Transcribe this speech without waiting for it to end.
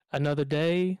Another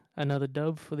day, another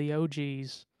dub for the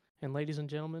OGs. And ladies and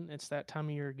gentlemen, it's that time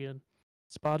of year again.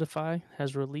 Spotify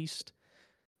has released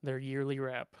their yearly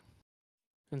wrap.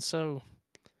 And so,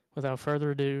 without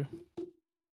further ado,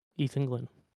 Ethan Glenn.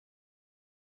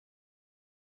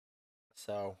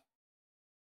 So,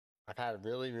 I've had a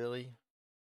really, really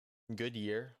good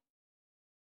year.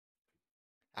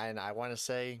 And I want to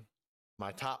say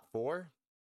my top four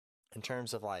in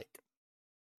terms of like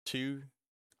two.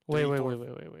 Wait.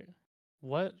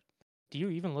 What? Do you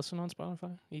even listen on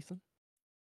Spotify, Ethan?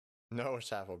 No,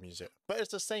 it's Apple Music. But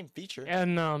it's the same feature. Yeah,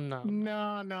 no.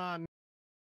 No.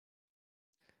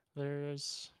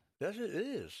 There's Yes, it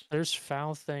is. there's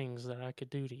foul things that I could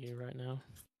do to you right now.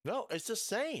 No, it's the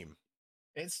same.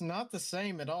 It's not the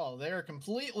same at all. They're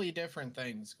completely different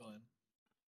things, Glenn.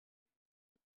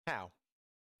 How?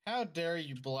 How dare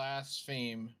you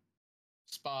blaspheme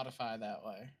Spotify that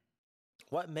way?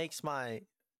 What makes my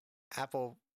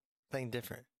Apple thing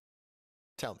different?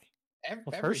 Tell me.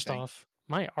 Well, first off,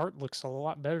 my art looks a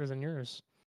lot better than yours.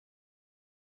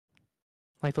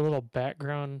 Like the little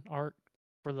background art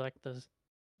for like the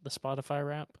Spotify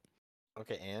wrap.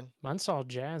 Okay, and? Mine's all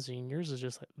jazzy, and yours is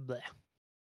just like bleh.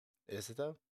 Is it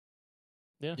though?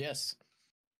 Yeah. Yes.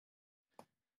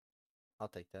 I'll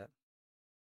take that.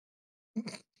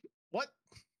 What?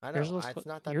 I know. It's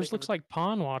not that yours big looks of a... like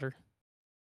pond water.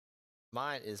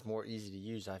 Mine is more easy to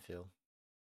use, I feel.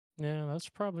 Yeah, that's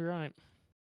probably right.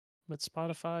 But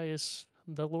Spotify is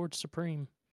the Lord Supreme.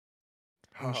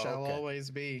 And shall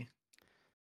always be.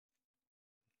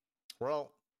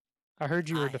 Well, I heard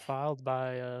you were defiled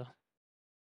by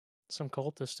some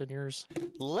cultist in yours.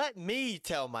 Let me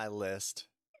tell my list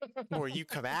before you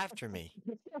come after me.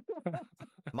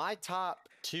 My top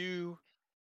two,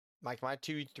 like my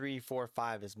 2, 3, 4,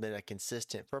 5 has been a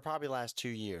consistent for probably the last 2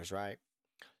 years, right?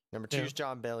 Number 2 is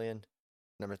John Bellion.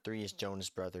 Number 3 is Jonas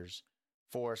Brothers.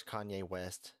 4 is Kanye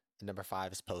West. And number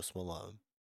 5 is Post Malone.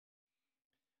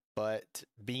 But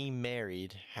being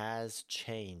married has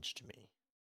changed me.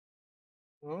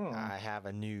 Oh. I have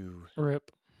a new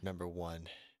RIP number 1,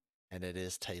 and it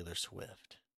is Taylor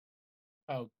Swift.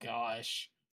 Oh gosh.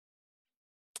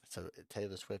 So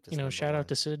Taylor Swift is shout 1. out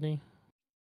to Sydney.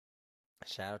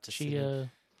 Shout out to Sydney.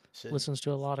 She listens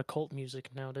to a lot of cult music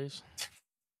nowadays.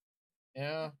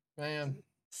 Yeah, man.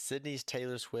 Sydney's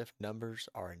Taylor Swift numbers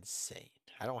are insane.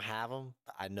 I don't have them,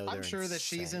 but I know they're I'm sure insane. that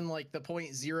she's in like the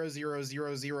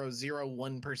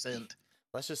 0.00001%.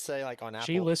 Let's just say like on Apple.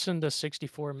 She listened to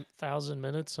 64,000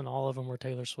 minutes, and all of them were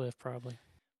Taylor Swift, probably.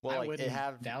 Well, I like wouldn't it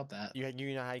have doubt that. You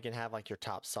know how you can have like your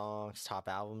top songs, top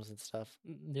albums, and stuff.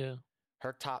 Yeah.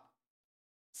 Her top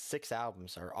 6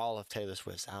 albums are all of Taylor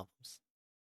Swift's albums.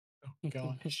 Oh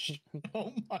gosh.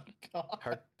 Oh my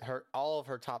god. Her all of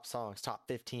her top songs, top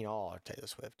 15, all are Taylor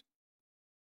Swift.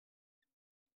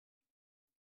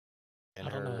 And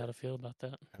I don't know how to feel about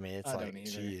that. I mean, it's like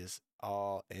she is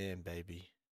all in, baby,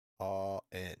 all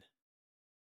in.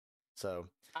 So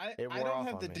I don't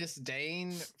have the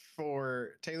disdain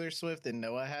for Taylor Swift that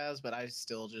Noah has, but I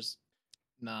still just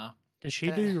nah. Does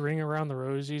she do Ring Around the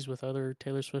Rosies with other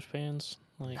Taylor Swift fans?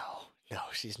 Like, no,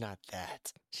 she's not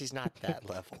that. She's not that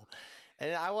level.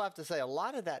 And I will have to say, a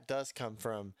lot of that does come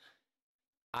from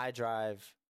I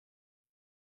drive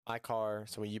my car,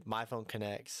 so when my phone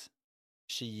connects,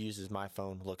 she uses my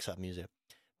phone, looks up music.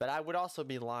 But I would also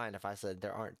be lying if I said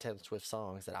there aren't Taylor Swift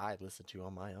songs that I listen to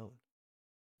on my own.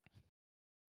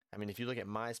 I mean, if you look at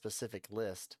my specific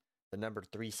list, the number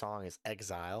 3 song is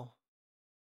Exile,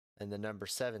 and the number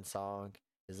 7 song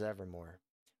is Evermore.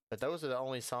 But those are the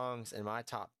only songs in my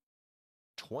top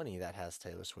 20 that has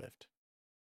Taylor Swift.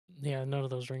 Yeah, none of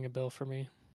those ring a bell for me.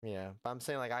 Yeah, but I'm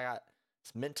saying like I got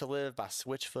Meant to Live by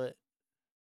Switchfoot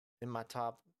in my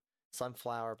top.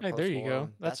 Sunflower. Hey, there you go.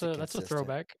 That's a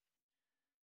throwback.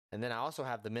 And then I also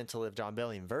have the Meant to Live John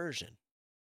Bellion version,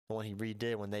 the one he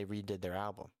redid when they redid their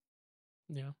album.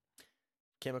 Yeah.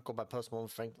 Chemical by Post Malone,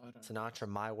 Frank Sinatra,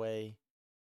 My Way.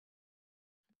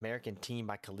 American Team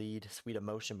by Khalid, Sweet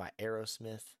Emotion by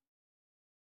Aerosmith,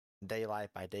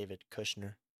 Daylight by David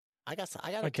Kushner. I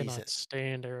cannot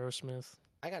stand Aerosmith.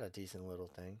 I got a decent little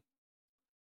thing.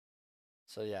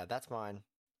 So yeah, that's mine.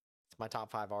 It's my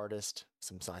top 5 artists,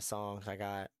 some of my songs I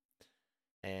got,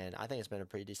 and I think it's been a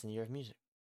pretty decent year of music.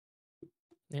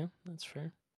 Yeah, that's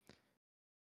fair.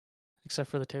 Except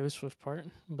for the Taylor Swift part,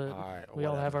 but we whatever.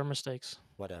 all have our mistakes.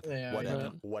 Whatever.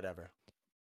 Yeah, Whatever.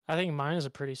 I think mine is a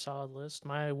pretty solid list.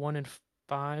 My 1 and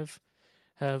 5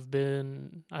 I've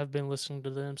been listening to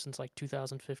them since like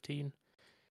 2015,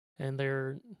 and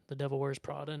they're The Devil Wears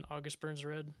Prada and August Burns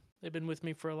Red. They've been with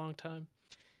me for a long time.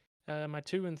 My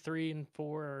 2 and 3 and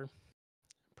 4 are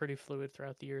pretty fluid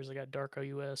throughout the years. I got Dark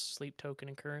OUS, Sleep Token,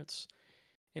 and Currents.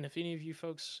 And if any of you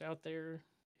folks out there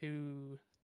who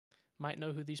might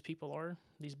know who these people are,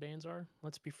 these bands are,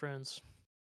 let's be friends.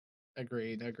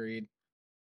 Agreed.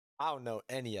 I don't know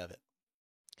any of it.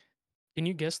 Can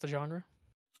you guess the genre?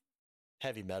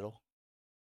 Heavy metal.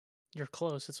 You're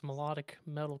close. It's melodic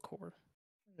metalcore.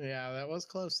 Yeah, that was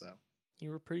close though. You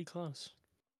were pretty close.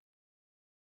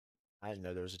 I didn't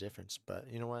know there was a difference, but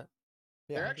you know what?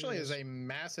 Yeah, there it actually is is. a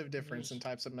massive difference in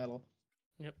types of metal.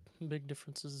 Yep, big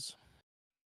differences.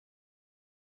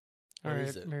 What All right,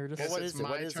 is it? Meredith. Guess What it's is it?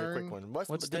 What my is the quick turn. one? What's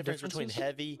What's the the difference between differences?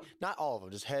 heavy? Not all of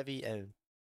them, just heavy and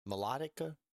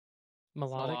melodica.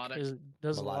 Melodic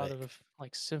does a lot Melodic. of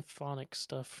like symphonic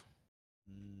stuff.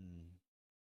 Mm.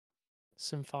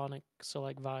 Symphonic, so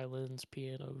like violins,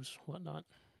 pianos, whatnot.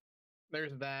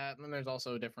 There's that, and then there's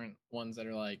also different ones that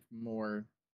are like more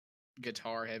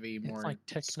guitar heavy, It's more like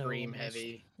techno scream almost.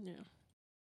 heavy. Yeah.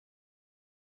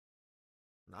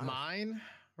 Nice. Mine,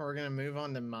 we're gonna move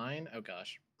on to mine. Oh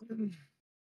gosh.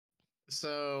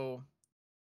 So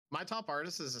my top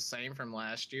artist is the same from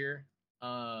last year.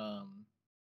 I'll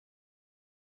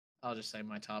just say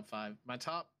my top 5. My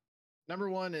top number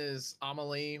 1 is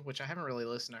Amelie, which I haven't really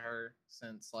listened to her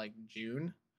since like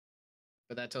June,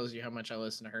 but that tells you how much I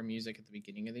listened to her music at the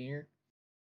beginning of the year.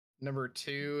 Number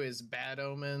 2 is Bad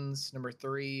Omens. Number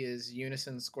 3 is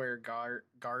Unison Square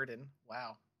Garden.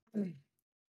 Wow.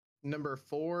 Number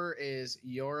 4 is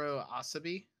Yoro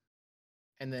Asabi.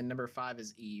 And then number 5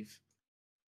 is Eve.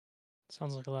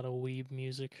 Sounds like a lot of weeb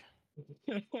music.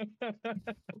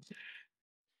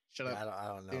 Shut up. I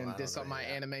don't know. Doing this on my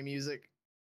anime music.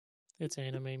 It's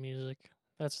anime music.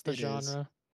 That's the It is. genre.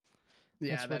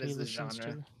 Yeah, That's that what he is the listens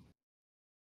genre. to.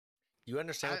 You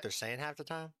understand what they're saying half the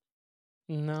time?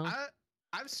 No.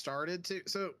 I've started to.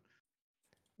 So,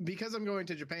 because I'm going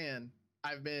to Japan,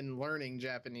 I've been learning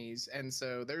Japanese, and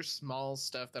so there's small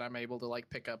stuff that I'm able to like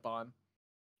pick up on,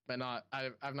 but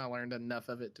I've not learned enough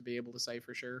of it to be able to say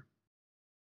for sure.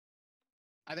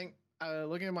 I think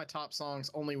looking at my top songs,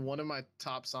 only one of my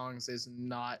top songs is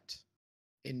not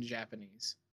in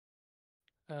Japanese.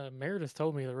 Meredith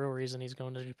told me the real reason he's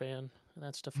going to Japan, and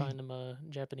that's to find him a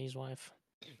Japanese wife.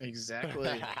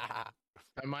 Exactly.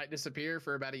 I might disappear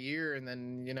for about a year, and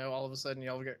then all of a sudden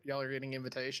y'all are getting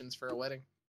invitations for a wedding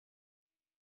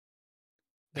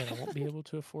that I won't be able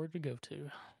to afford to go to.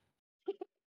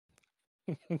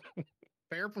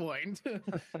 Fair point.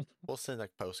 We'll send a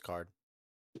postcard.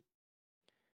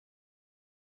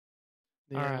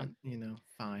 Yeah, right.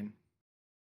 Fine.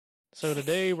 So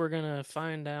today we're gonna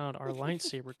find out our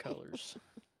lightsaber colors.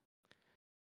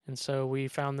 And so we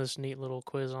found this neat little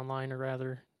quiz online, or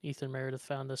rather, Ethan Meredith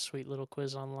found this sweet little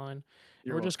quiz online.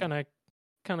 We're just gonna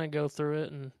kind of go through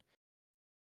it. And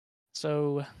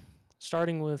so,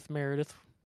 starting with Meredith,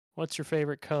 what's your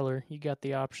favorite color? You got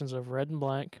the options of red and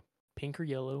black, pink or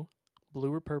yellow,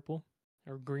 blue or purple,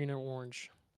 or green or orange.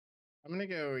 I'm gonna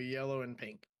go yellow and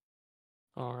pink.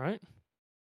 All right.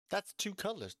 That's 2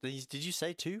 colors. Did you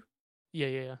say 2?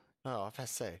 Yeah. Oh, I was about to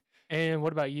say. And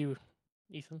what about you,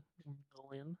 Ethan?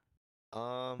 Glenn?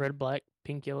 Red, black,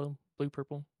 pink, yellow, blue,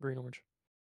 purple, green, orange.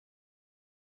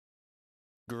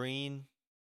 Green.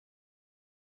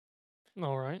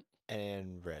 All right.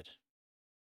 And red.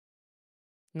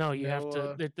 No, you have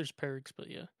to. There's pairs, but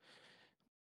yeah.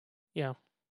 Yeah.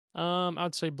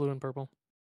 I'd say blue and purple.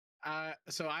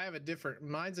 So I have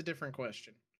mine's a different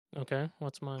question. Okay,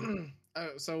 what's mine?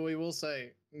 So we will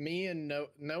say me and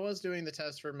Noah's doing the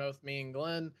test for both me and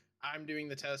Glenn. I'm doing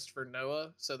the test for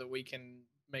Noah so that we can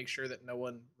make sure that no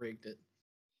one rigged it.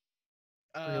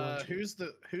 Who's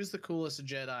the coolest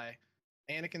Jedi?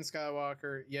 Anakin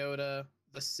Skywalker, Yoda,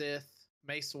 the Sith,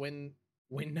 Mace Windu,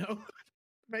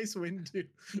 Mace Windu,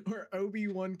 or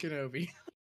Obi-Wan Kenobi?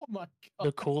 Oh my god!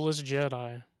 The coolest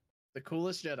Jedi. The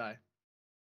coolest Jedi.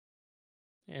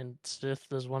 And Sith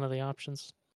is one of the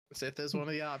options. Sith is one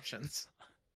of the options.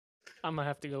 I'm gonna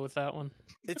have to go with that one.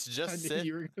 It's just I knew Sith.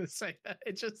 you were gonna say that.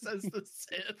 It just says the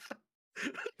Sith.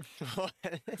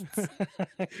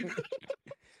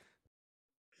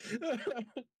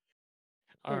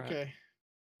 Okay. Right.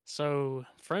 So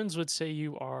friends would say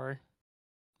you are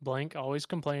blank, always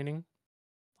complaining,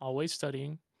 always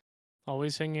studying,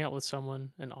 always hanging out with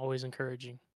someone, and always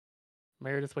encouraging.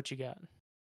 Meredith, what you got?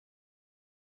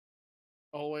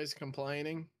 Always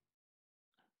complaining.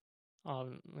 Yeah.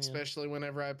 Especially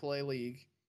whenever I play League.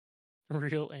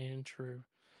 Real and true.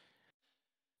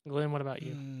 Glenn, what about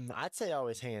you? I'd say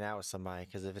always hanging out with somebody,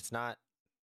 because if it's not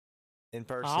in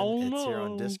person, it's here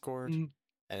on Discord. And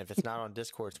if it's not on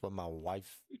Discord, it's with my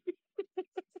wife.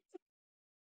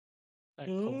 That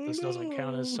cultist doesn't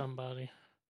count as somebody.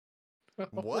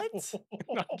 What?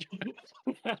 Not joking.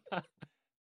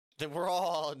 Then we're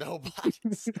all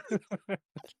nobodies.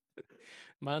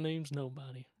 My name's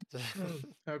nobody.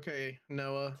 Okay,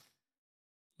 Noah.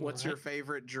 What's your Alright.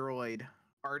 favorite droid?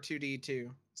 R2D2,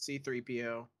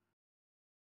 C3PO.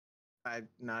 I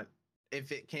not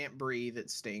if it can't breathe,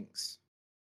 it stinks.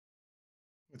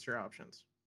 What's your options?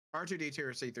 R2D2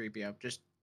 or C3PO? Just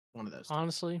one of those. Two.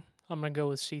 Honestly, I'm gonna go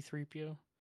with C3PO.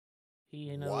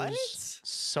 He knows What?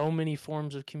 so many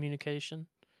forms of communication.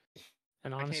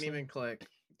 And I honestly, can't even click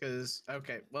because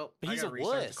okay, well, But I he's a gotta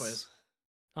restart the quiz.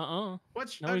 wuss.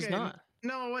 What's No, he's not.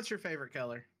 No, what's your favorite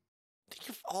color? Think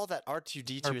of all that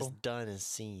R2D2 has Purple. done and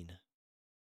seen.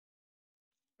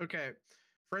 Okay,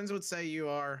 friends would say you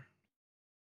are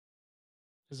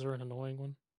Is there an annoying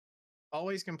one?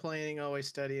 always complaining, always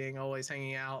studying, always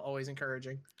hanging out, always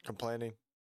encouraging. Complaining.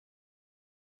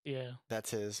 Yeah.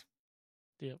 That's his.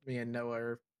 Me and Noah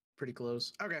are pretty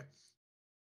close. Okay.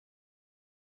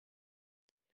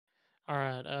 All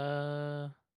right.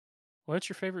 What's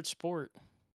your favorite sport?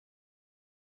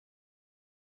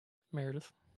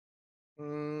 Meredith.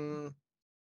 I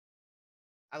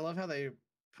love how they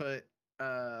put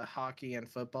hockey and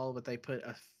football, but they put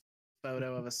a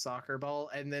photo of a soccer ball,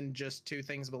 and then just two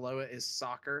things below it is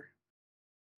soccer.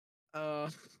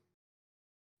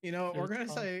 You know, we're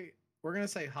gonna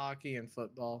say hockey and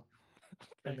football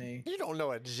for Okay. me. You don't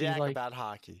know a jack about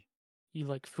hockey. You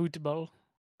like football?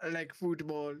 I like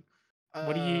football.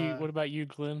 What about you,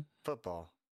 Glenn?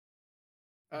 Football.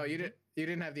 Oh, you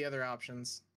didn't have the other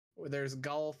options. There's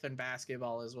golf and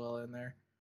basketball as well in there.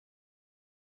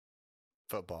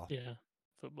 Football. Yeah,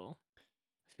 football.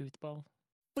 Football.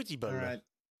 Football. All right,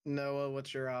 Noah,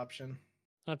 what's your option?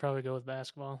 I'd probably go with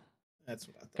basketball. That's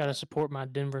what I thought. Gotta support my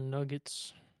Denver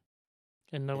Nuggets.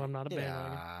 And no, I'm not a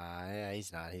bandwagon. Yeah,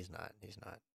 he's not.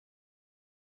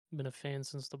 Been a fan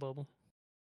since the bubble.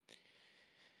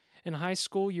 In high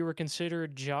school, you were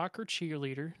considered jock or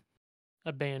cheerleader,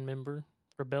 a band member,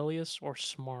 rebellious, or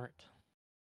smart.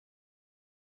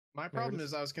 My problem Meredith?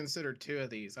 is I was considered two of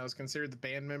these. I was considered the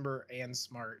band member and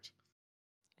smart.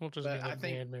 We'll just But go I with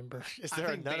think- band member. Is I there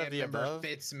a think none of band the member above?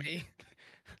 fits me.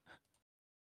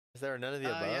 Is there a none of the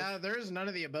above? Yeah, there is none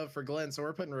of the above for Glenn, so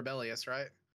we're putting rebellious, right?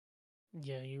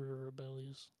 Yeah, you were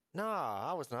rebellious. No,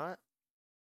 I was not.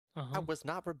 I Uh-huh. was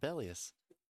not rebellious.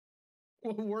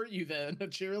 What were you then? A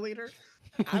cheerleader?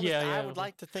 I would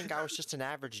like to think I was just an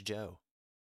average Joe.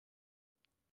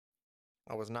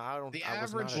 I was not. I don't. The I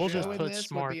was average not a We'll Joe just Joe. in put this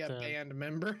smart would be a then. band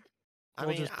member. I We'll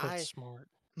mean, just put smart.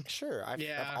 Sure.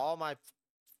 Yeah. Of all my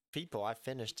people, I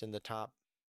finished in the top.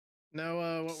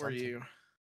 Noah, what were Something. you?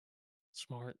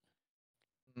 Smart.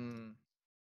 Hmm.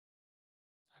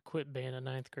 I quit band in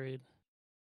 9th grade.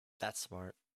 That's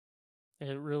smart.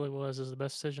 It really was. It was the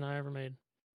best decision I ever made.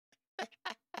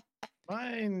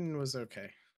 Mine was okay.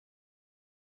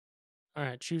 All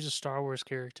right, choose a Star Wars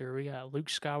character. We got Luke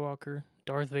Skywalker,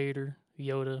 Darth Vader,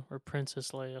 Yoda, or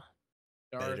Princess Leia.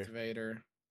 Darth Vader.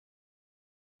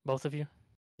 Both of you?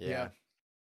 Yeah.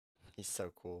 He's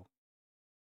so cool.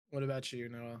 What about you,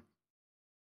 Noah?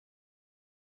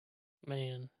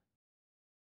 Man.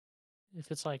 If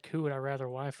it's like, who would I rather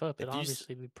wife up? If It'd you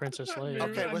obviously be Princess I Leia. knew-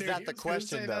 Okay, I was knew that he the was gonna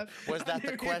question say though? that. Was I that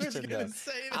knew the he was question gonna though?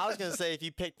 say I was that. gonna say if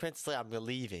you pick Princess Leia, I'm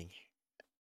leaving.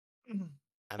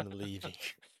 I'm leaving.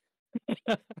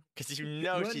 Because you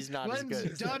know she's not as Glenn's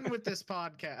good. done with this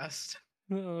podcast.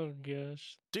 Oh,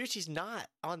 gosh. Dude, she's not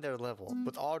on their level.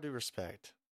 With all due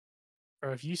respect. Or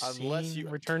have you Unless seen you-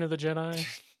 Return of the Jedi?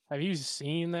 Have you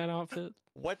seen that outfit?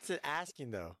 What's it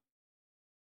asking though?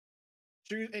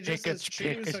 It Pick just a- says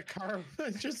choose pick a car.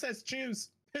 It just says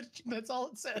choose. That's all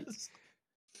it says.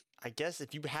 I guess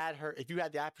if you had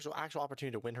the actual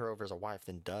opportunity to win her over as a wife,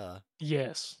 then duh.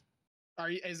 Yes.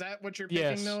 Is that what you're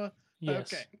Yes. picking, Noah?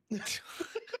 Yes. Okay.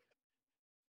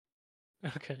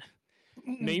 Okay.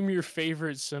 Name your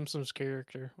favorite Simpsons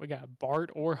character. We got Bart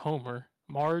or Homer,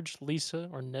 Marge, Lisa,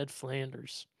 or Ned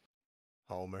Flanders.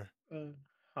 Homer.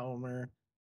 Homer.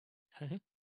 Okay.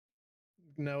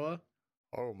 Noah.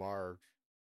 Oh, Marge.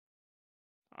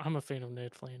 I'm a fan of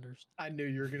Ned Flanders. I knew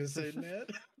you were gonna say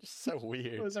Ned. So I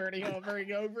weird. was already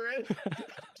hovering over it.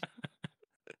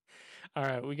 All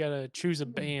right, we gotta choose a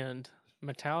band: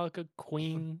 Metallica,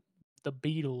 Queen, The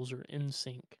Beatles, or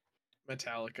NSYNC.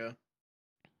 Metallica.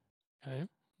 Okay,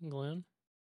 Glenn.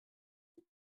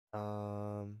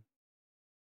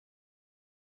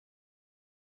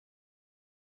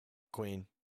 Queen.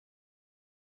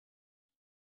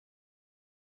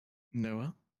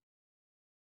 Noah.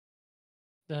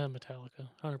 Metallica,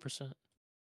 100%.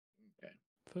 Okay.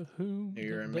 For whom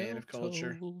You're the a man of bell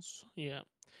culture. tolls. Yeah.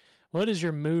 What is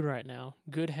your mood right now?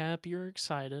 Good, happy, or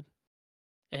excited?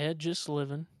 Ed just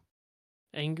living.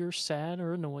 Anger, sad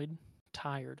or annoyed.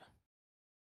 Tired.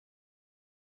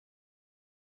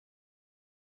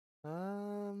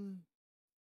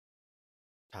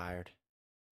 Tired.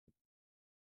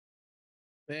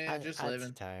 Yeah, just I'd say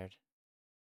living. tired.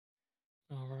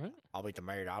 All right. I'll be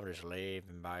tired. I'm just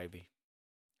leaving, baby.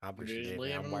 I'm just Just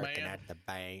living. I'm living, working man. at the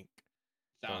bank.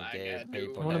 That's all Gonna I give gotta do.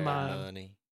 people One of their my-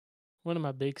 money. One of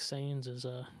my big sayings is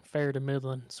fair to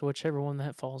Midland. So whichever one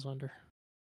that falls under.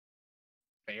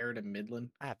 Fair to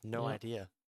Midland. I have no Yeah. idea.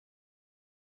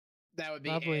 That would be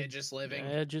Probably just living.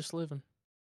 Ed just living.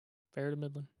 Fair to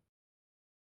Midland.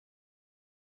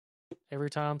 Every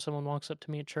time someone walks up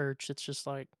to me at church, it's just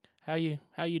like, how you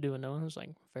doing, Noah? It's like,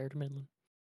 fair to Midland.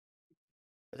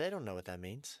 But they don't know what that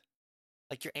means.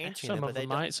 Like you're answering Some them, of but they them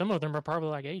don't. might. Some of them are probably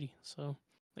like 80, so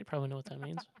they probably know what that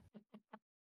means.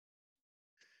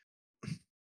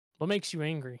 What makes you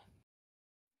angry?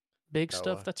 Big stuff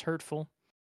Noah. that's hurtful.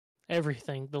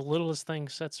 Everything. The littlest thing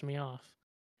sets me off.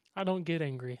 I don't get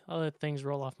angry. I let things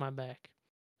roll off my back.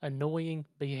 Annoying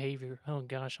behavior. Oh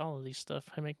gosh, all of these stuff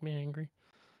make me angry.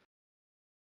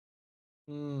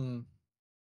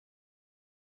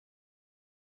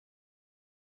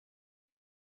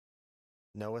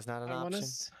 Noah's not an option.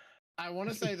 I want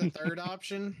to say the third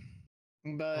option,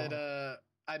 but Oh.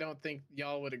 I don't think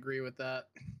y'all would agree with that.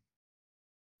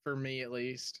 For me, at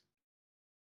least.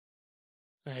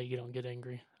 Hey, you don't get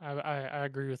angry. I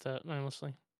agree with that,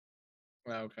 honestly.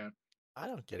 Okay. I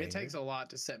don't get It angry. takes a lot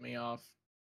to set me off.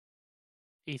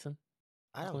 Ethan.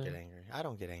 I don't get Clearly. angry. I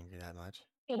don't get angry that much.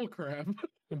 Oh crap!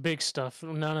 Big stuff.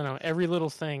 No. Every little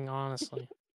thing, honestly.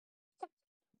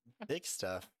 Big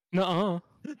stuff. Nuh-uh.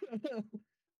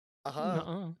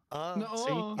 Uh-huh. Nuh-uh. No.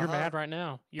 See, you're mad right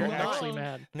now. You're Well, no, actually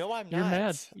mad. No, I'm You're not.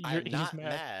 mad. I'm He's not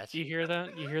mad. You hear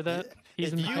that? You hear that?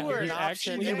 If you were an He's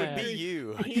option, actually it would mad. be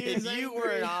you. He is If you were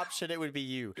an angry. option, it would be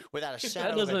you, without a That shadow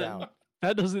of a doesn't doubt.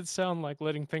 that doesn't sound like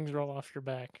letting things roll off your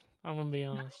back. I'm gonna be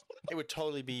honest. It would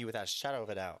totally be you, without a shadow of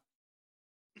a doubt.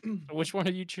 Which one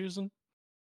are you choosing?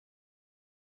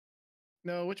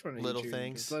 No, which one are Little you choosing?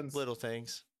 things. 'Cause Glenn's Little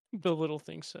things. The little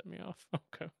things set me off.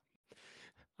 Okay.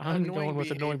 I'm Annoying going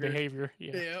with annoying behavior.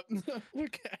 Yeah. Yep.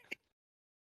 Okay.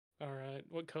 All right.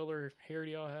 What color hair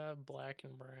do y'all have? Black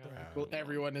and brown. Well,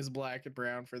 everyone is black and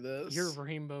brown for this. You're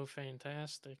rainbow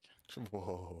fantastic.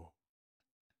 Whoa.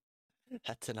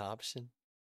 That's an option.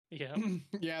 Yeah.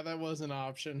 Yeah, that was an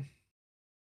option.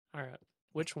 All right.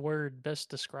 Which word best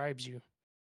describes you?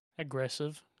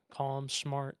 Aggressive, calm,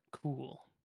 smart, cool.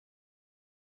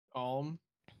 Calm.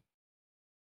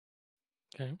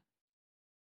 Okay.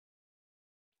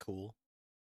 Cool.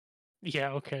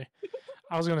 Yeah, okay.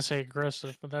 I was gonna say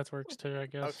aggressive, but that works too, I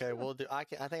guess. Okay, well, I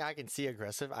think I can see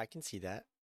aggressive. I can see that.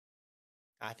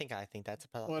 I think that's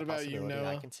a What about you, possibility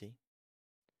I Noah? can see.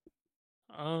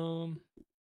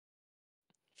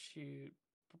 Shoot.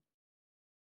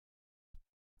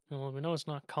 Well, we know it's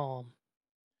not calm.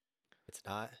 It's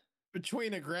not.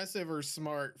 Between aggressive or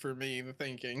smart for me, the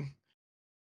thinking.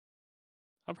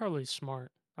 I'm probably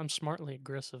smart. I'm smartly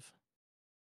aggressive.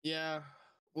 Yeah,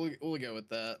 we'll go with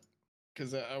that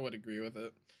because I would agree with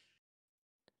it.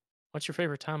 What's your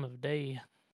favorite time of day?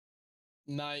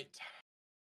 Night.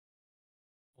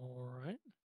 All right.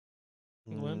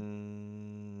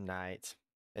 Glenn? Night.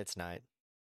 It's night.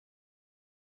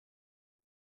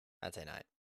 I'd say night.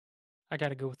 I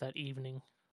gotta go with that evening.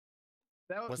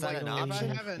 Was that an if I option?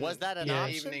 haven't- Was that an Yeah.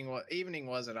 option? Evening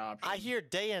was an option. I hear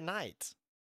day and night.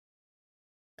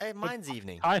 Hey, mine's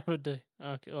evening. Time of day.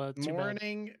 Okay, well, too bad.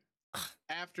 morning,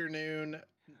 afternoon,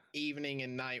 evening,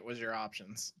 and night was your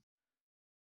options.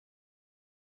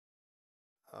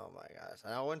 Oh my gosh.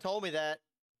 No one told me that.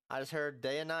 I just heard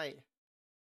day and night.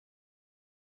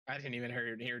 I didn't even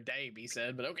hear day be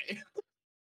said, but okay.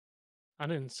 I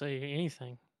didn't say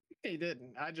anything. He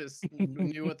didn't. I just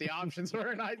knew what the options were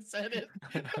and I said it.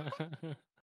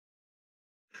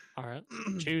 All right.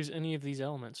 Choose any of these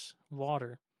elements: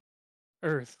 water,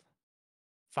 earth,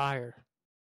 fire,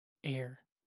 air.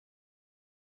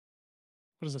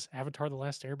 What is this? Avatar: The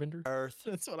Last Airbender? Earth.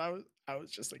 That's what I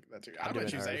was just thinking that too. I'm I'm gonna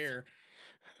doing choose Earth. air.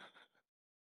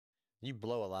 You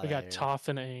blow a lot We of got air. Toph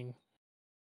and Aang.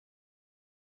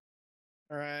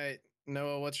 All right,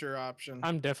 Noah, what's your option?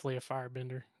 I'm definitely a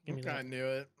firebender. Give me I that. knew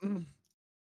it.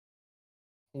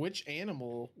 Which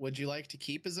animal would you like to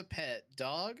keep as a pet?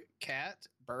 Dog, cat,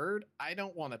 bird? I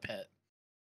don't want a pet.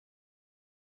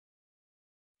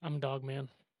 I'm a dog man.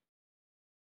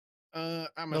 I'm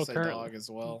gonna No, say current- dog as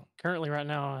well. Currently, right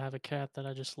now, I have a cat that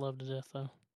I just love to death, though.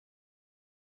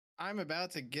 I'm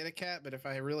about to get a cat, but if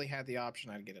I really had the option,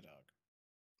 I'd get a dog.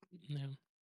 Yeah.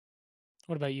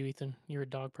 What about you, Ethan? You're a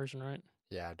dog person, right?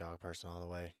 Yeah, dog person all the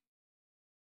way.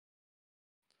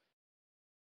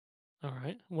 All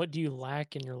right. What do you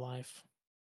lack in your life?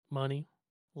 Money,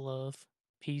 love,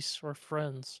 peace, or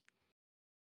friends?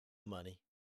 Money.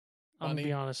 I'm gonna be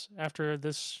Money. honest. After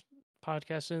this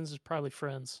podcast ends, it's probably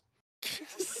friends.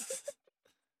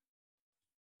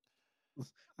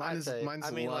 Mine I'd is say, mine's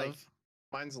I mean, love. like,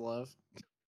 Mine's love.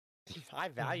 I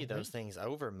value Alright. those things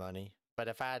over money, but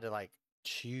if I had to like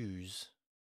choose,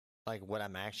 like what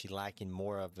I'm actually lacking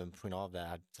more of than between all of that,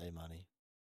 I'd say money.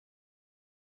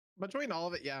 Between all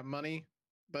of it, yeah, money.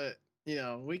 But you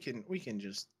know, we can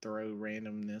just throw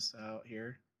randomness out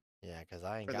here. Yeah, because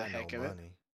I ain't For the got no heck of it.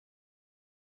 money.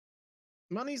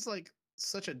 Money's like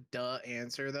such a duh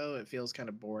answer, though. It feels kind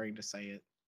of boring to say it.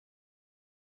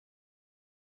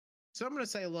 So I'm gonna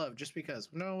say love, just because.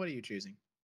 No, what are you choosing?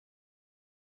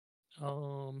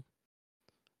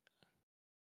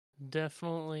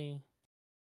 Definitely.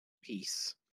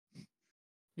 Peace.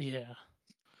 Yeah.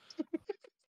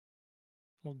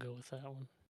 We'll go with that one.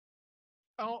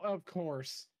 Oh, of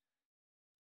course.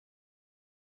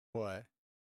 What?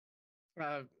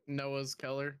 Noah's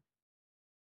color.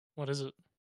 What is it?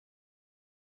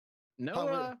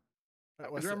 Noah.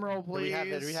 What's Drum it? roll, Do we have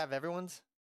please. everyone's?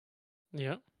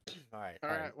 Yeah. All right. All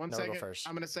right, one Noah, go second. first.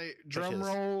 I'm gonna say drum his.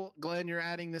 roll. Glenn, you're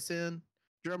adding this in.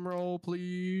 Drum roll,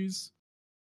 please.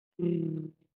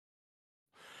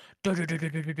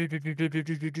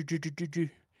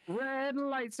 Red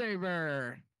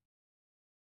lightsaber.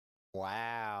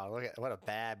 Wow, look at what a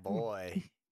bad boy.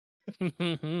 I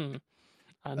knew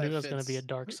it was going to be a fits.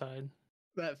 dark side.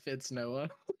 That fits Noah.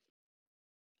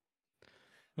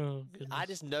 Oh, goodness. I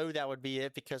just know that would be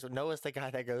it because Noah's the guy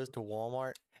that goes to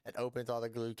Walmart and opens all the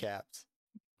glue caps.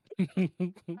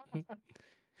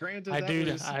 Granted, I that do.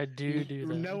 was I do that.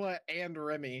 Noah and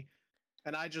Remy,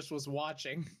 and I just was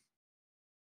watching.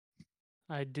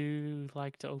 I do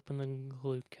like to open the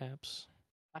glue caps.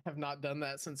 I have not done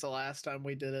that since the last time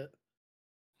we did it.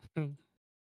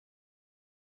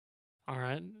 All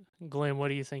right, Glenn, what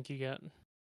do you think you got?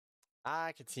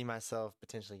 I could see myself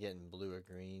potentially getting blue or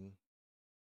green.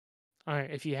 All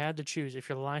right, if you had to choose, if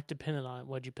your life depended on it,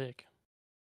 what'd you pick?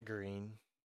 Green.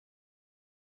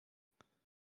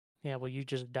 Yeah, well, you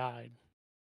just died.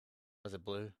 Was it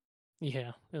blue?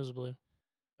 Yeah, it was blue.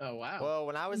 Oh wow. Well,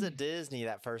 when I was at Disney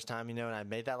that first time, and I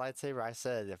made that lightsaber, I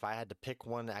said if I had to pick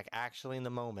one, like actually in the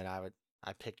moment,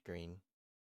 I picked green.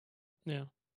 Yeah.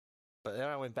 But then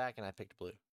I went back and I picked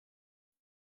blue.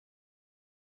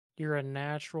 You're a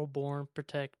natural born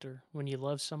protector. When you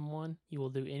love someone, you will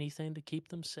do anything to keep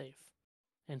them safe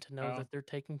and to know that they're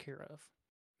taken care of.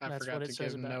 I That's forgot what it to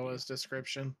says give about Noah's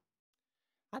description.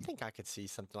 I think I could see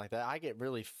something like that. I get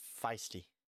really feisty.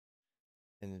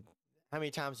 And how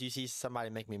many times do you see somebody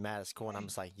make me mad at school and I'm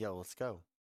just like, yo, let's go.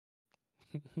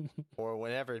 Or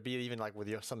whenever it'd be even like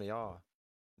with some of y'all.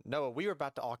 Noah, we were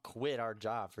about to all quit our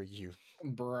job for you.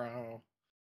 Bro.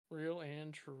 Real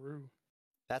and true.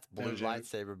 That's blue No joke.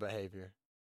 lightsaber behavior.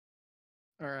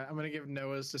 All right, I'm going to give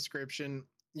Noah's description.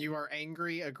 You are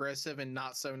angry, aggressive, and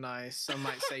not so nice. Some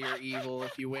might say you're evil.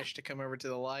 If you wish to come over to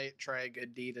the light, try a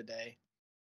good deed today.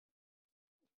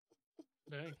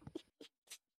 Dang.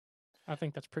 I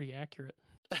think that's pretty accurate.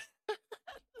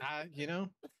 You know,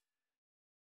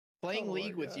 playing Oh my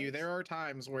League with you, gosh. there are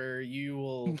times where you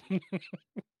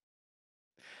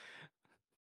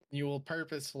will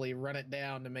purposefully run it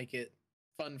down to make it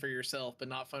fun for yourself, but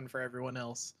not fun for everyone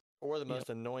else. Or the most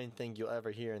annoying thing you'll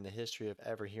ever hear in the history of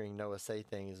ever hearing Noah say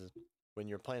things is when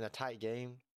you're playing a tight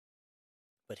game,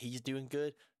 but he's doing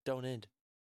good, don't end.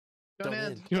 Don't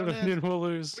end. You Don't know, end. we'll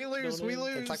lose. We lose. Don't We end.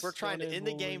 lose. It's like we're trying Don't to end, end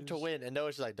the we'll game to lose. win, and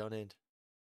Noah's just like, don't end.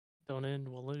 Don't end,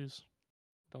 we'll lose.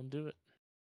 Don't do it.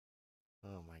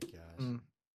 Oh my gosh. Mm.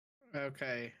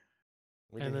 Okay.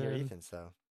 We And didn't hear then- Ethan's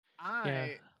though.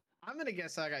 I'm gonna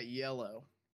guess I got yellow.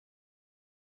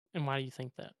 And why do you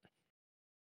think that?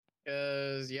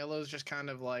 Because yellow's just kind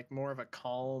of like more of a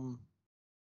calm,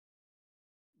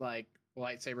 like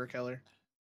lightsaber color.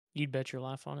 You'd bet your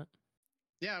life on it?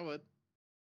 Yeah, I would.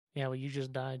 Yeah, well, you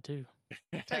just died too.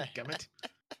 Dadgummit.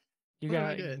 You What am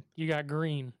got I doing? you got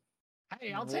green.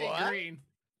 Hey, I'll take What? green.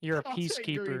 You're a I'll take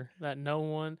green. peacekeeper that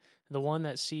the one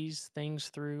that sees things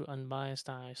through unbiased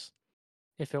eyes.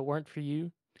 If it weren't for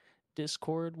you,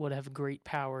 Discord would have great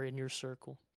power in your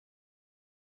circle.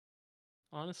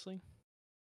 Honestly,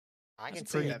 I can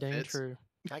that's see pretty it. that dang fits. true.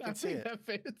 I can see think it. that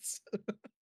fits.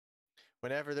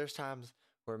 Whenever there's times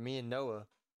where me and Noah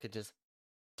could just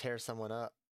tear someone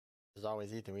up, there's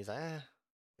always Ethan. He's like,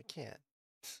 we can't.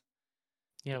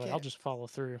 Yeah, but I'll can't. just follow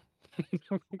through.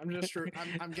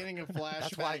 I'm getting a flashback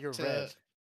That's why you're to red.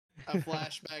 a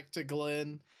flashback to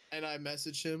Glenn, and I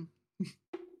messaged him.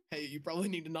 hey, you probably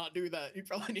need to not do that. You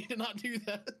probably need to not do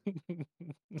that.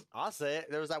 I'll say it.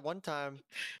 There was that one time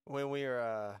when we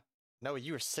were, Noah,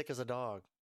 you were sick as a dog.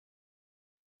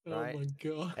 Right? Oh my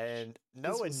god. And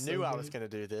Noah was so knew I was good. going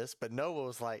to do this, but Noah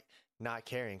was like not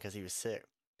caring because he was sick.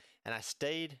 And I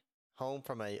stayed home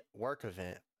from a work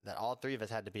event that all three of us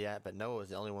had to be at, but Noah was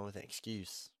the only one with an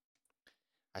excuse.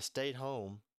 I stayed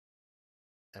home,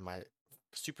 and my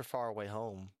super far away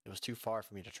home, it was too far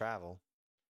for me to travel,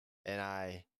 and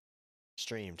I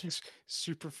streamed. Just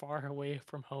super far away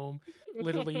from home,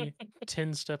 literally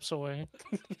 10 steps away.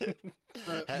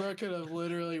 Bro could have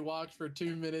literally walked for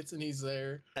 2 minutes and he's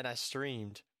there. And I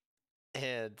streamed,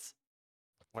 and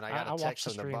when I got I a watched text the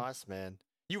from the stream. boss man,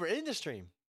 you were in the stream.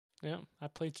 Yeah, I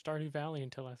played Stardew Valley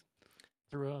until I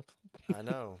threw up. I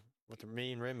know, with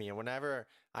me and Remy. And whenever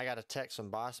I got a text from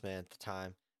boss man at the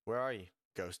time, where are you?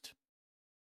 Ghost.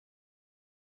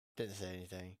 Didn't say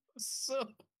anything. So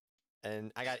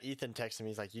And I got Ethan texting me.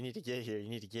 He's like, you need to get here. You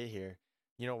need to get here.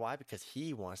 You know why? Because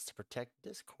he wants to protect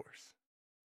discourse.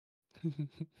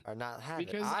 Or not have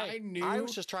because it. I knew I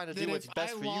was just trying to that do what's if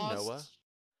best I for you, Noah. lost-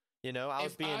 You know, I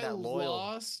was if being I that loyal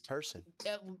lost person.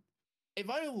 if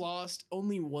I lost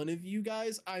only one of you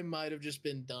guys, I might have just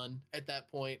been done at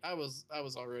that point. I was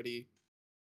already.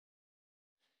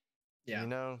 Yeah. You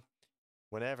know,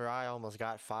 whenever I almost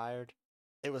got fired,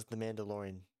 it was The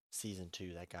Mandalorian season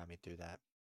 2 that got me through that.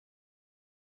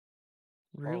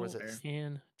 Real was it-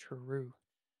 and true.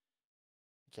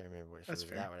 I can't remember if That's it was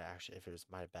fair. that one actually. If it was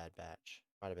my Bad Batch,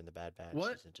 might have been the Bad Batch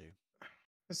What? season 2.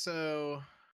 So,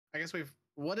 I guess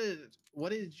what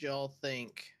did y'all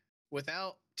think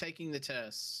without taking the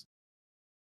tests?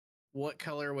 What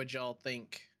color would y'all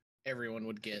think everyone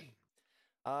would get?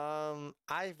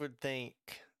 I would think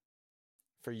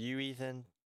for you, Ethan,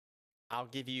 I'll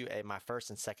give you my first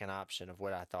and second option of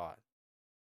what I thought.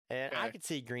 And I Okay. could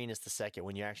see green as the second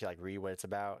when you actually like read what it's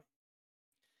about.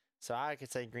 So I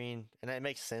could say green, and it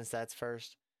makes sense that's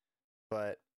first.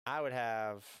 But I would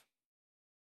have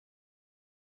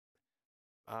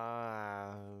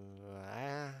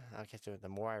okay, so the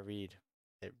more I read,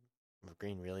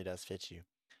 green really does fit you.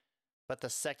 But the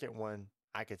second one,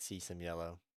 I could see some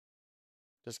yellow.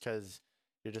 Just because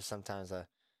you're just sometimes a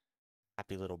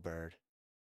happy little bird.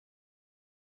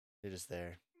 You're just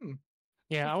there.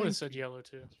 Yeah, Well, I would have thank said you. yellow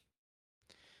too.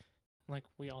 Like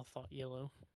we all thought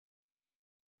yellow.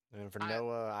 And for I-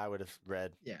 Noah, I would have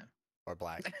red Yeah. or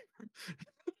black.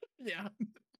 Yeah.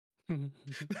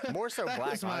 More so That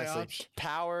black, is my honestly. option.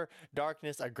 Power,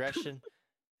 darkness, aggression,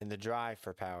 and the drive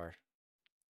for power.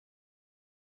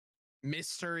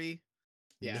 Mystery.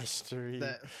 Yeah. Mystery.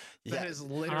 That yeah. is You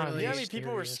literally know how many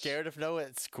people were Mysterious. scared of Noah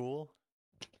at school?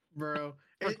 bro.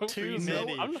 Bro, It, Too No,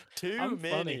 many. I'm- Too I'm many.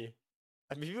 funny.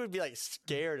 I mean, people would be like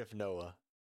scared of Noah.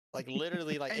 Like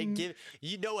literally, like it And- give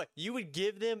you know what you would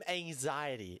give them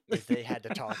anxiety if they had to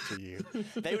talk to you.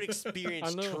 They would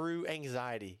experience know. true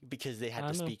anxiety because they had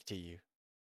I to know. speak to you.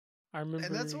 I remember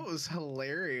and that's what was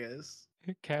hilarious.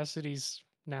 Cassidy's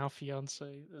now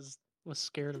fiance was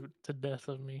scared to death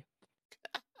of me.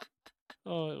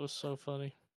 Oh, it was so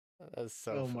funny. That's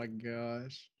so. Oh fu- my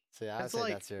gosh. So yeah, I'd It's say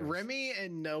like that's yours. Remy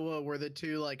and Noah were the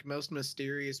two like most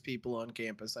mysterious people on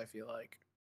campus, I feel like.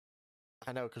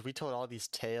 I know because we told all these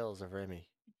tales of Remy,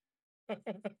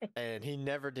 and he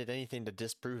never did anything to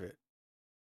disprove it.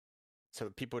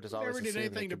 So people just always Never did assume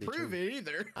anything to could be prove true. it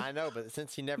either. I know, but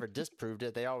since he never disproved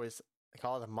it, they always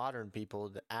call the modern people,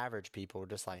 the average people,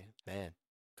 just like, man,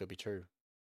 could be true.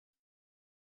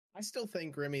 I still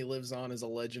think Remy lives on as a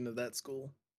legend of that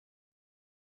school.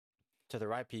 To the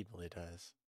right people, he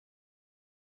does.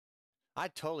 I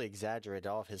totally exaggerated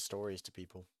all of his stories to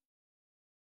people.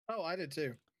 Oh, I did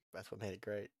too. That's what made it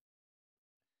great.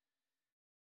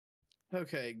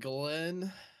 Okay,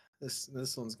 Glenn.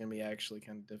 This one's gonna be actually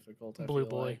kind of difficult. I Blue feel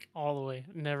boy, like. all the way.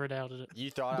 Never doubted it. You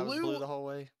thought I was Blue- blue the whole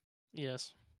way?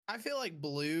 Yes. I feel like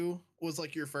blue was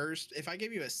like your first. If I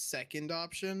gave you a second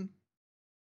option,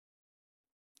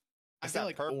 I It's feel that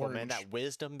like purple, orange. man. That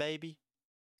wisdom, baby.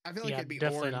 I feel like Yeah, it'd be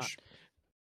definitely orange.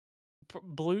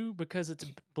 Blue because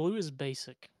blue is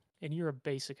basic, and you're a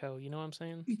basic hoe. You know what I'm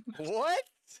saying, What?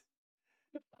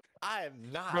 I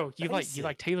am not. bro? You basic.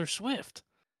 like Taylor Swift.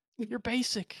 You're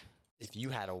basic. If you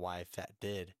had a wife that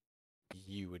did,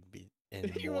 you would be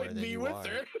in You more wouldn't than be you with are.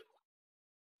 her.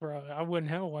 Bro, I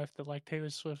wouldn't have a wife that liked Taylor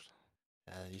Swift.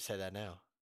 You say that now.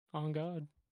 On God.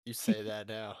 You say that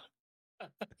now.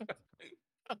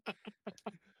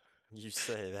 You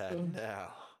say that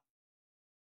now.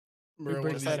 We Bro, break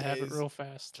one of that these habit days- real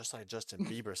fast. Just like Justin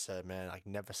Bieber said, man, like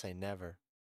never say never.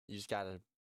 You just gotta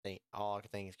think all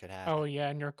things could happen. Oh yeah,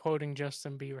 and you're quoting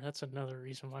Justin Bieber. That's another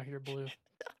reason why you're blue.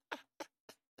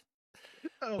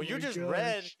 Oh Well, you're my just gosh.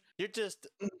 red. You're just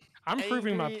I'm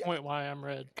proving my angry. point why I'm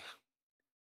red.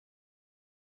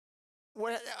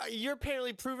 What? You're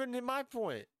apparently proving my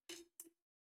point.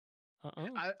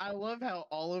 I love how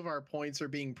all of our points are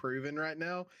being proven right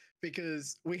now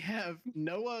because we have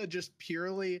Noah just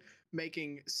purely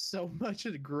making so much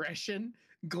aggression.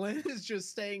 Glenn is just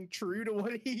staying true to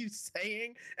what he's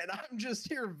saying, and I'm just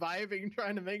here vibing,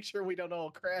 trying to make sure we don't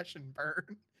all crash and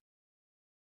burn.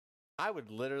 I would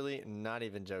literally, not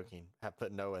even joking, have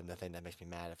put Noah in the thing that makes me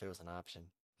mad if it was an option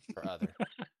for other.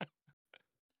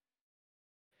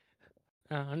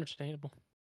 Understandable.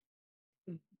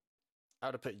 I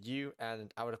would have put you,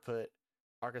 and I would have put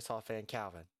Arkansas fan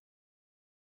Calvin.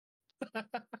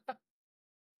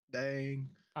 Dang.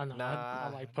 I know. I Nah.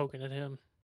 like poking at him.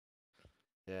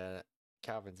 Yeah,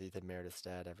 Calvin's Ethan Meredith's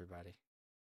dad, everybody.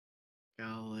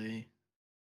 Golly.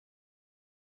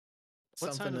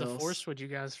 What side Something of the else. force would you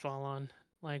guys fall on?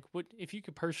 Like, what if you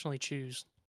could personally choose?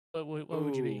 What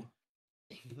would you be?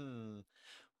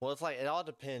 Well, it's like it all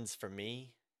depends for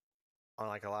me on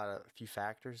like a few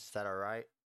factors. Is that all right?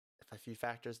 If a few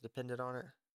factors depended on it,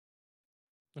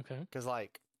 Okay. because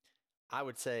like I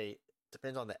would say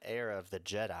depends on the era of the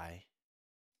Jedi.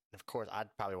 Of course,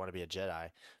 I'd probably want to be a Jedi,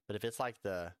 but if it's like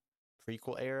the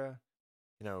prequel era,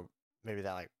 you know, maybe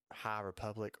that like High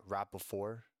Republic right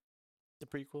before the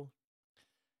prequel,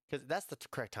 because that's the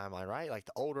correct timeline, right? Like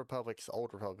the Old Republic's the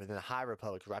Old Republic, and then the High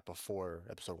Republic's right before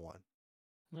Episode 1.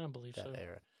 I believe That so.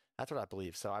 era. That's what I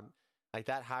believe. So I'm like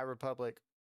that High Republic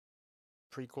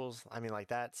prequels. I mean, like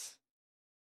that's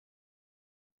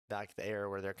like the era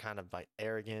where they're kind of like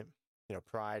arrogant, you know,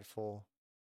 prideful.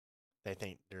 They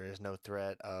think there is no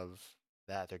threat of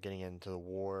that. They're getting into the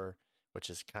war,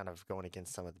 which is kind of going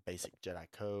against some of the basic Jedi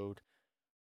code.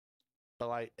 But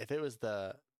like, if it was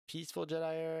the peaceful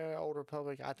Jedi era, Old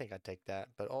Republic, I think I'd take that.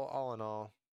 But all in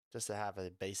all, just to have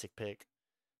a basic pick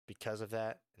because of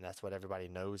that, and that's what everybody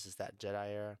knows is that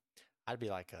Jedi era, I'd be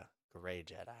like a gray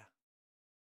Jedi.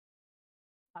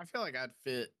 I feel like I'd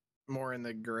fit more in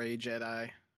the gray Jedi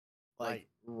like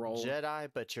role. Jedi,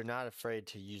 but you're not afraid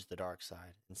to use the dark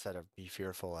side instead of be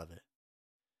fearful of it.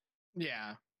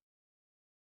 Yeah.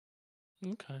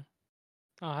 Okay.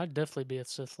 Oh, I'd definitely be a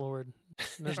Sith Lord.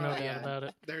 There's no doubt about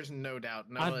it. There's no doubt.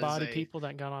 I'd body people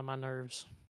that got on my nerves,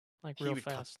 like real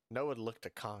fast. Noah would look to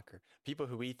conquer. People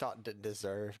who he thought didn't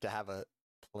deserve to have a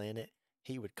planet,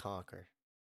 he would conquer.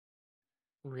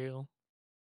 Real.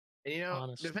 And, you know,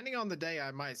 honest. Depending on the day,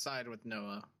 I might side with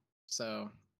Noah.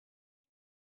 So,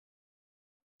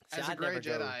 as a gray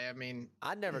Jedi, I mean,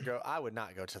 I'd never go. I would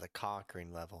not go to the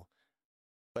conquering level,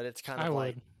 but it's kind of I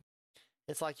like would.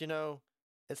 it's like, you know,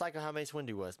 it's like how Mace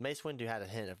Windu was. Mace Windu had a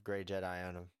hint of gray Jedi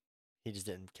on him. He just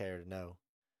didn't care to know.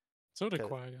 So did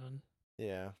Qui-Gon.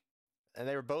 Yeah, and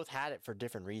they were both had it for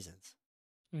different reasons.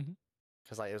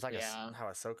 Because like it was like how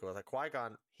Ahsoka was like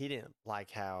Qui-Gon. He didn't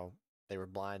like how they were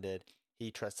blinded.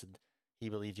 He trusted. He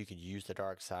believed you could use the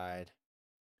dark side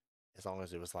as long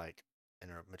as it was like in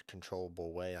a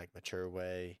controllable way, like mature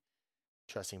way,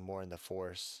 trusting more in the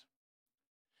Force.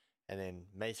 And then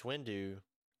Mace Windu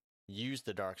used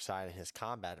the dark side in his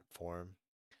combat form,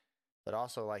 but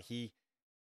also like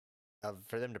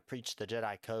for them to preach the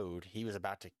Jedi code, he was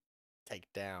about to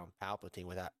take down Palpatine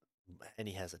without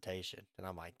any hesitation. And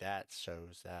I'm like, that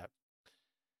shows that.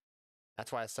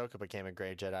 That's why Ahsoka became a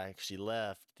gray Jedi. She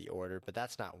left the Order, but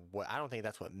that's not what. I don't think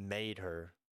that's what made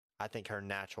her. I think her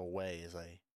natural way is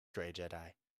a gray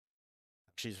Jedi.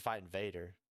 She's fighting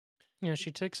Vader. Yeah,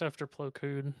 she takes after Plo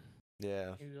Koon.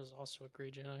 Yeah, he was also a gray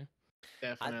Jedi.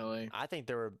 Definitely. I think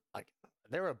there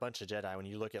were a bunch of Jedi. When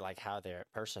you look at like how their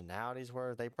personalities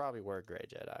were, they probably were gray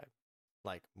Jedi,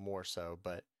 like more so.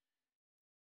 But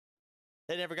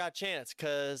they never got a chance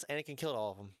because Anakin killed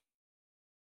all of them.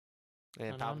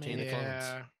 And Palpatine the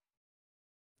clones.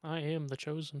 I am the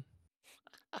chosen.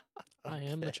 Okay. I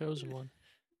am the chosen one.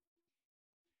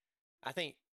 I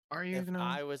think Are you if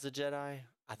I was a Jedi,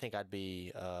 I think I'd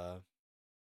be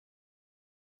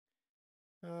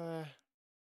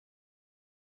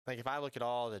like if I look at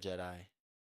all the Jedi,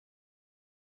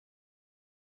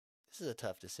 this is a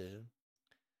tough decision.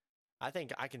 I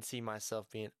think I can see myself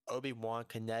being Obi-Wan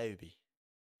Kenobi,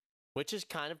 which is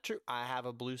kind of true. I have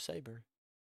a blue saber.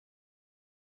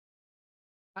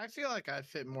 I feel like I'd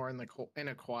fit more in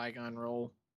a Qui-Gon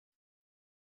role.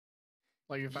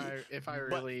 Like if I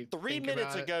really but 3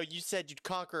 minutes ago you said you'd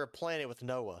conquer a planet with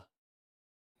Noah.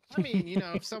 I mean, you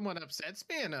know, if someone upsets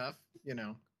me enough, you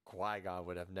know. Qui-Gon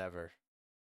would have never.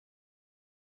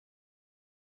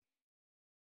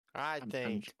 I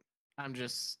think I'm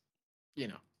just, you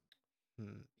know.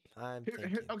 I'm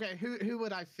thinking. Who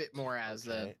would I fit more as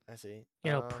then? Okay, I see.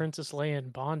 You know, Princess Leia in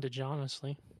Bondage,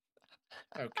 honestly.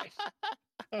 Okay.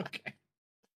 Okay.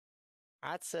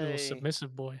 I'd Little say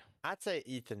submissive boy. I'd say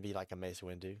Ethan be like a Mace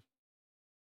Windu.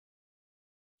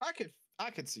 I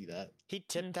could see that. He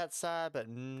tipped that side, but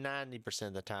 90%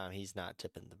 of the time he's not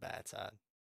tipping the bad side.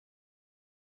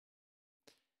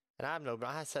 And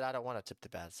I said I don't want to tip the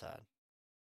bad side.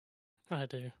 I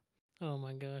do. Oh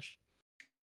my gosh.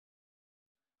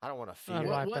 I don't want to feel I'd it.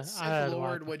 wipe What that- Sith I'd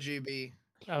Lord wipe would you be?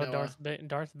 Oh, Noah?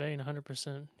 Darth Bane,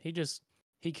 100%.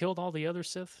 He killed all the other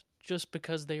Sith just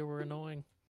because they were annoying.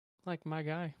 Like my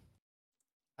guy.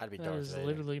 I'd be That Darth is Vader.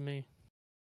 literally me.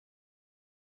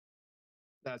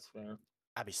 That's fair.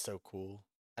 I'd be so cool.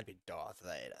 I'd be Darth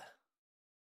Vader.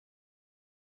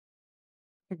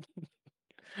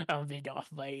 I'll be Darth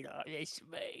Vader. It's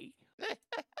me.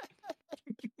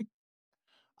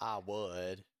 I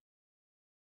would.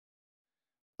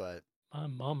 But My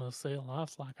mama said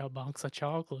life's like a box of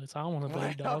chocolates. I want to be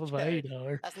Okay. Darth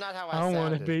Vader. that's not how I I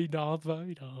want to sounded. be Darth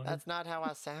Vader. That's not how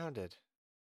I sounded.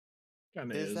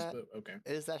 Kind of Is is, that- but okay.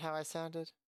 Is that how I sounded?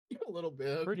 A little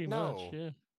bit. Pretty No. much, yeah.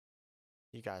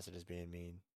 You guys are just being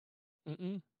mean.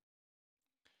 Mm-mm.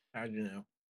 How'd you know?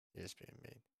 You're just being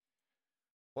mean.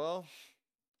 Well,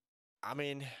 I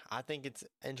mean, I think it's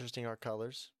interesting our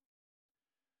colors.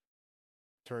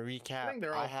 To I recap, think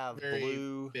they're all I have very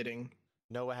blue, fitting.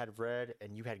 Noah had red,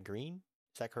 and you had green.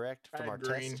 Is that correct? I From had our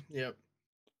green. test? Yep.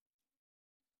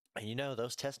 And you know,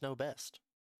 those tests know best.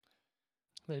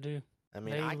 They do. I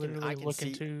mean, They I literally can look see.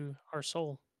 into our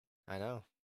soul. I know.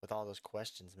 With all those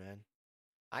questions, man.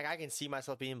 I can see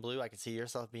myself being blue. I can see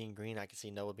yourself being green. I can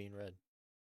see Noah being red.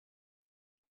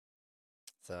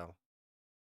 So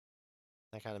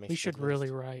that kind of makes. We a good should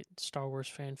really list. write Star Wars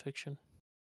fan fiction.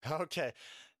 Okay,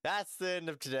 that's the end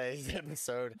of today's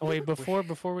episode. Oh, wait, before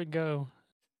we go,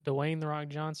 Dwayne the Rock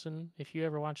Johnson, if you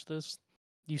ever watch this,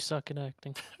 you suck at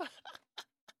acting.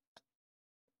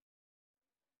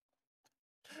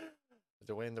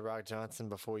 Dwayne the Rock Johnson,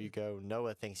 before you go,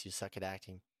 Noah thinks you suck at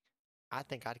acting. I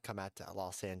think I'd come out to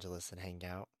Los Angeles and hang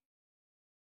out.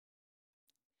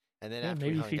 And then Yeah, after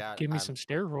maybe we if hung you out, give me some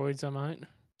steroids, I might.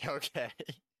 Okay.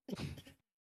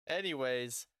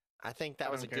 Anyways, I think that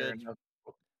was a good.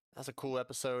 That's a cool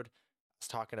episode. Us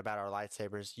talking about our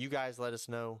lightsabers. You guys let us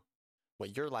know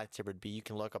what your lightsaber would be. You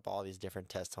can look up all these different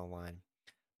tests online.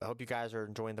 I hope you guys are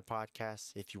enjoying the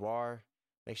podcast. If you are,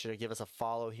 make sure to give us a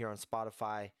follow here on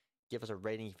Spotify. Give us a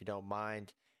rating if you don't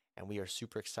mind. And we are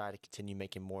super excited to continue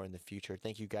making more in the future.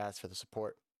 Thank you guys for the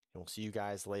support. And we'll see you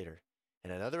guys later in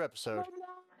another episode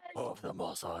of the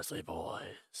Bois Eisley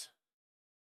Boys.